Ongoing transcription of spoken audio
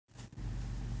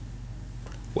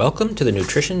Welcome to the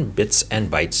Nutrition Bits and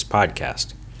Bytes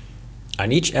podcast.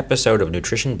 On each episode of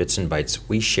Nutrition Bits and Bytes,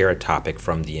 we share a topic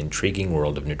from the intriguing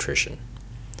world of nutrition.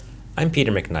 I'm Peter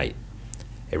McKnight,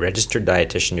 a registered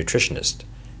dietitian nutritionist,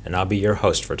 and I'll be your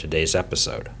host for today's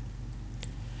episode.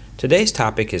 Today's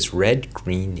topic is red,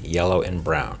 green, yellow, and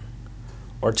brown,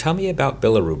 or tell me about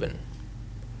bilirubin.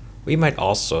 We might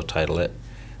also title it,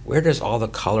 Where Does All the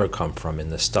Color Come From in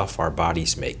the Stuff Our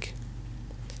Bodies Make?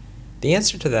 The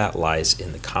answer to that lies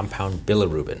in the compound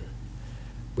bilirubin,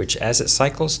 which as it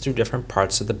cycles through different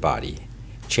parts of the body,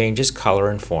 changes color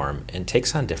and form and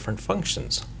takes on different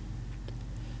functions.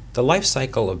 The life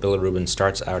cycle of bilirubin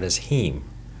starts out as heme,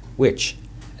 which,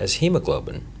 as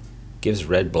hemoglobin, gives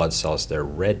red blood cells their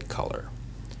red color.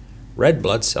 Red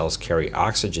blood cells carry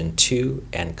oxygen to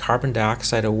and carbon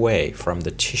dioxide away from the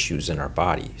tissues in our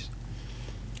bodies.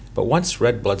 But once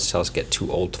red blood cells get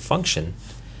too old to function,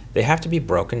 they have to be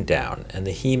broken down and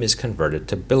the heme is converted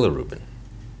to bilirubin.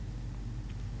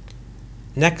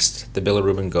 Next, the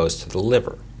bilirubin goes to the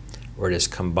liver, where it is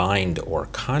combined or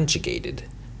conjugated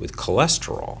with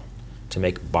cholesterol to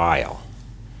make bile,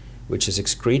 which is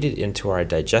excreted into our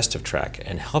digestive tract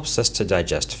and helps us to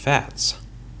digest fats.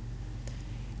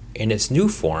 In its new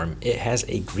form, it has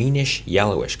a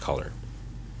greenish-yellowish color.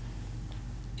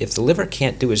 If the liver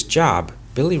can't do its job,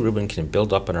 bilirubin can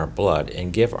build up in our blood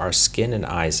and give our skin and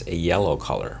eyes a yellow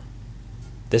color.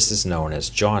 This is known as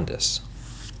jaundice.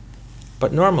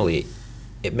 But normally,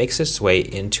 it makes its way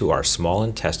into our small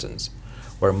intestines,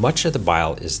 where much of the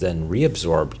bile is then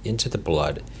reabsorbed into the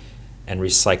blood and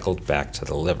recycled back to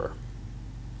the liver.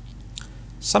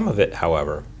 Some of it,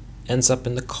 however, ends up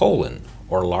in the colon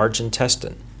or large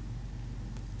intestine.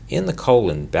 In the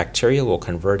colon, bacteria will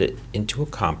convert it into a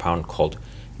compound called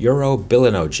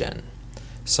urobilinogen,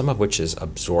 some of which is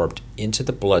absorbed into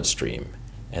the bloodstream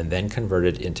and then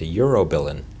converted into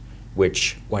urobilin,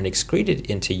 which, when excreted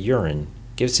into urine,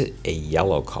 gives it a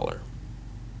yellow color.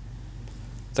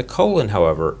 The colon,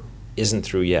 however, isn't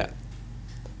through yet.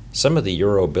 Some of the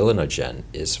urobilinogen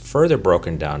is further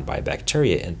broken down by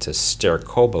bacteria into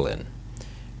stercobilin,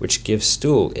 which gives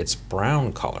stool its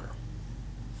brown color.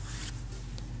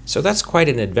 So that's quite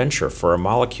an adventure for a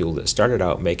molecule that started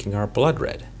out making our blood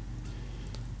red.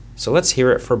 So let's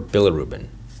hear it for bilirubin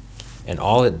and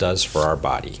all it does for our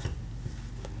body.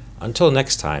 Until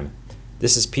next time,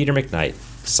 this is Peter McKnight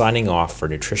signing off for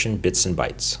Nutrition Bits and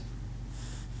Bytes.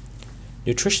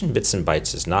 Nutrition Bits and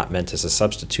Bytes is not meant as a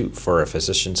substitute for a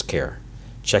physician's care.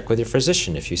 Check with your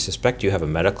physician if you suspect you have a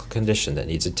medical condition that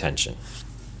needs attention.